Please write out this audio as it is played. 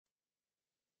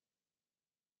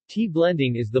Tea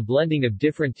blending is the blending of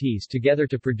different teas together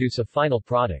to produce a final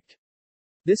product.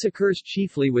 This occurs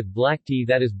chiefly with black tea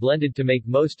that is blended to make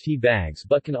most tea bags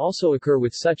but can also occur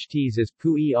with such teas as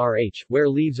pu'erh, where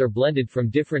leaves are blended from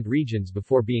different regions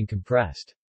before being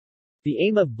compressed. The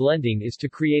aim of blending is to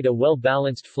create a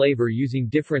well-balanced flavor using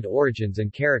different origins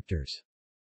and characters.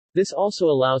 This also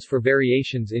allows for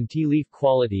variations in tea leaf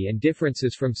quality and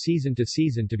differences from season to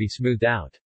season to be smoothed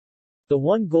out. The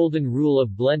one golden rule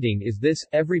of blending is this: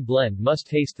 every blend must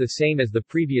taste the same as the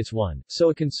previous one, so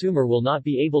a consumer will not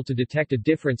be able to detect a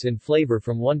difference in flavor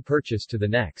from one purchase to the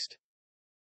next.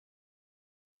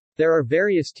 There are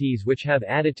various teas which have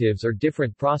additives or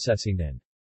different processing than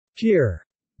pure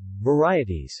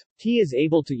varieties. Tea is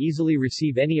able to easily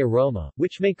receive any aroma,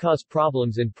 which may cause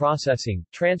problems in processing,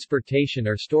 transportation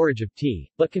or storage of tea,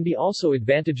 but can be also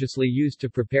advantageously used to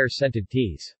prepare scented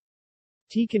teas.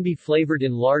 Tea can be flavored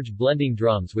in large blending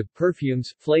drums with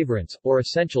perfumes, flavorants, or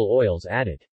essential oils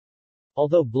added.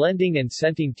 Although blending and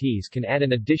scenting teas can add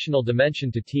an additional dimension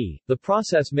to tea, the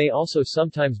process may also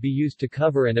sometimes be used to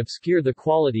cover and obscure the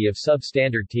quality of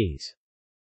substandard teas.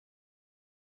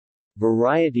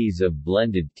 Varieties of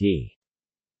blended tea.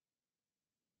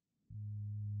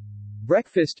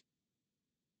 Breakfast.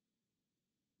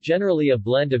 Generally a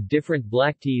blend of different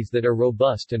black teas that are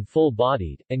robust and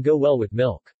full-bodied, and go well with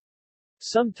milk.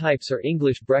 Some types are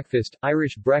English breakfast,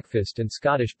 Irish breakfast and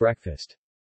Scottish breakfast.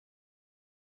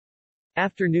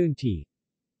 Afternoon tea.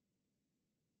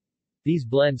 These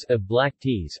blends of black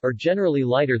teas are generally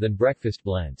lighter than breakfast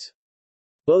blends.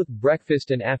 Both breakfast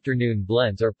and afternoon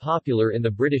blends are popular in the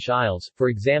British Isles, for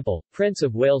example, Prince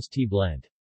of Wales tea blend.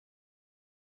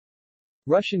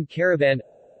 Russian Caravan.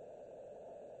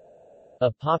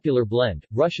 A popular blend,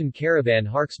 Russian Caravan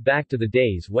harks back to the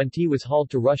days when tea was hauled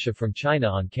to Russia from China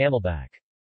on camelback.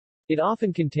 It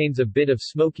often contains a bit of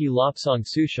smoky Lopsong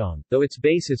Souchong, though its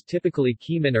base is typically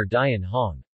Keeman or Dian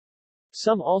Hong.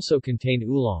 Some also contain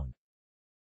oolong.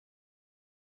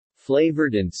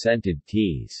 Flavored and scented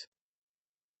teas.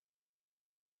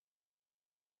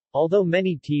 Although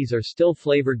many teas are still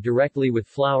flavored directly with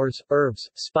flowers,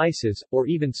 herbs, spices, or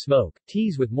even smoke,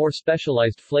 teas with more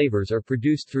specialized flavors are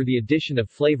produced through the addition of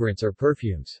flavorants or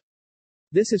perfumes.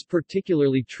 This is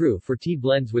particularly true for tea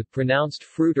blends with pronounced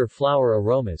fruit or flower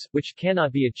aromas, which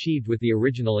cannot be achieved with the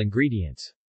original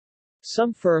ingredients.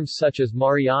 Some firms such as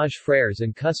Mariage Frères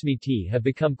and Kusmi Tea have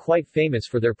become quite famous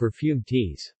for their perfumed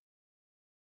teas.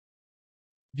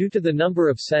 Due to the number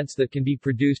of scents that can be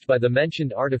produced by the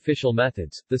mentioned artificial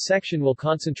methods, the section will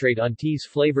concentrate on teas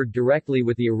flavored directly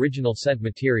with the original scent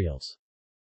materials.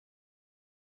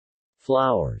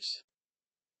 Flowers.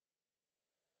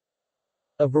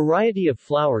 A variety of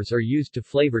flowers are used to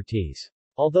flavor teas.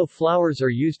 Although flowers are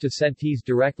used to scent teas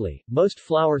directly, most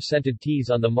flower-scented teas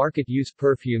on the market use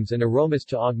perfumes and aromas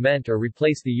to augment or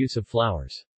replace the use of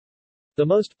flowers. The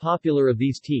most popular of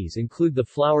these teas include the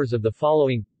flowers of the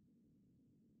following: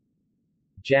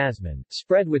 jasmine,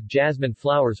 spread with jasmine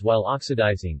flowers while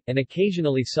oxidizing, and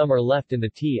occasionally some are left in the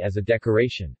tea as a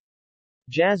decoration.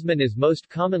 Jasmine is most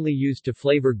commonly used to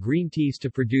flavor green teas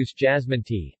to produce jasmine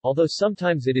tea, although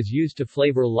sometimes it is used to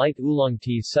flavor light oolong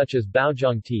teas such as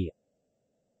baozhong tea.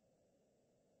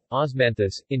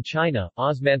 Osmanthus. In China,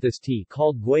 osmanthus tea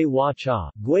called gui hua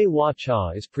cha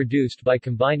is produced by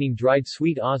combining dried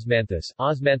sweet osmanthus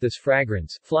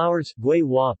fragrans, flowers, gui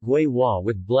hua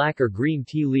with black or green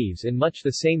tea leaves in much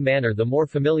the same manner the more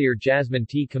familiar jasmine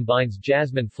tea combines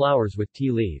jasmine flowers with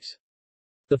tea leaves.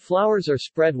 The flowers are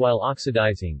spread while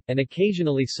oxidizing, and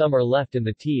occasionally some are left in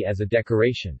the tea as a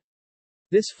decoration.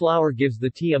 This flower gives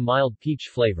the tea a mild peach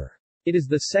flavor. It is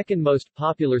the second most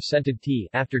popular scented tea,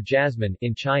 after jasmine,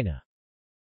 in China.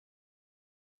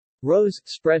 Rose,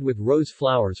 spread with rose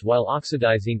flowers while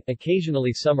oxidizing,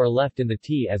 occasionally some are left in the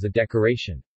tea as a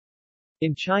decoration.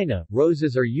 In China,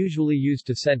 roses are usually used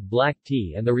to scent black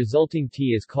tea and the resulting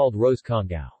tea is called rose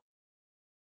kongao.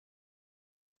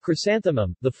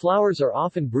 Chrysanthemum. The flowers are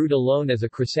often brewed alone as a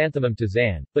chrysanthemum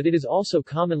tisane, but it is also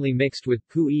commonly mixed with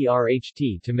pu'erh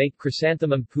tea to make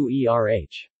chrysanthemum pu'erh.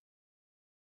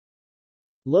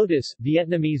 Lotus.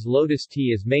 Vietnamese lotus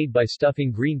tea is made by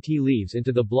stuffing green tea leaves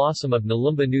into the blossom of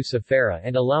Nelumba nucifera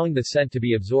and allowing the scent to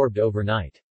be absorbed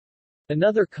overnight.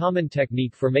 Another common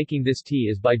technique for making this tea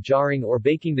is by jarring or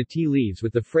baking the tea leaves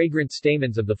with the fragrant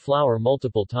stamens of the flower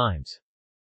multiple times.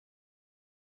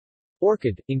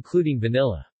 Orchid, including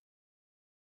vanilla.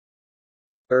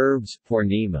 Herbs.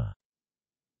 Pornima.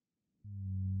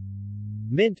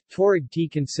 Mint. Torag tea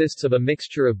consists of a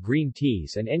mixture of green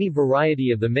teas and any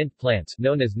variety of the mint plants,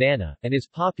 known as nana, and is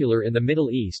popular in the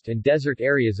Middle East and desert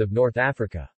areas of North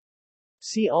Africa.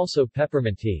 See also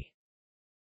peppermint tea.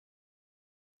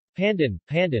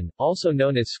 Pandan, also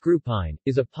known as screw pine,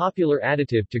 is a popular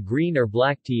additive to green or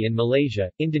black tea in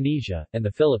Malaysia, Indonesia, and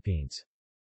the Philippines.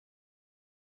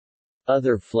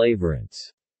 Other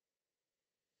flavorants.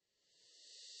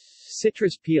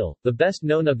 Citrus peel. The best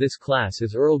known of this class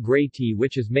is Earl Grey tea,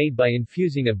 which is made by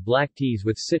infusing of black teas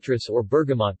with citrus or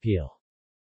bergamot peel.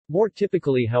 More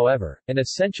typically, however, an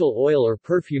essential oil or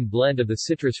perfume blend of the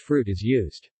citrus fruit is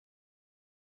used.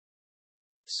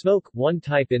 Smoke. One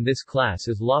type in this class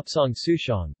is Lopsong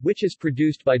Sushong, which is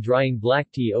produced by drying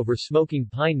black tea over smoking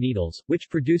pine needles, which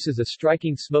produces a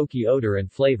striking smoky odor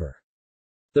and flavor.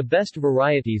 The best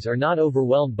varieties are not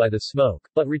overwhelmed by the smoke,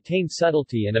 but retain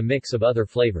subtlety and a mix of other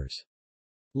flavors.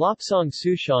 Lopsong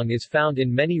Sushong is found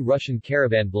in many Russian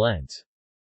caravan blends.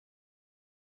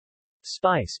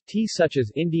 Spice, tea such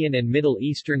as Indian and Middle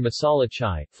Eastern masala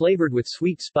chai, flavored with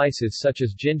sweet spices such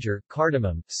as ginger,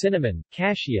 cardamom, cinnamon,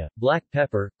 cassia, black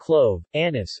pepper, clove,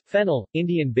 anise, fennel,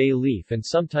 Indian bay leaf and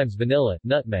sometimes vanilla,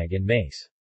 nutmeg and mace.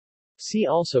 See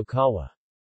also kawa.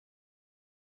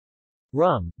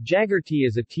 Rum. Jagger tea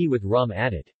is a tea with rum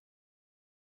added.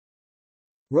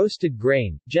 Roasted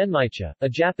grain, genmaicha, a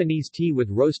Japanese tea with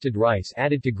roasted rice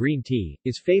added to green tea,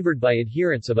 is favored by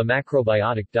adherents of a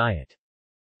macrobiotic diet.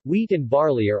 Wheat and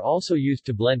barley are also used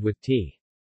to blend with tea.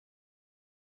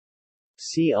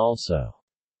 See also: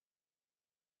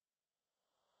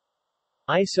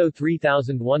 ISO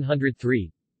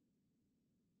 3103,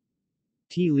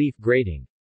 tea leaf grading.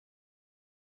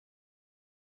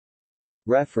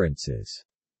 References: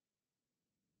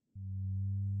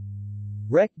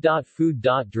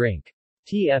 rec.food.drink.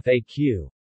 TFAQ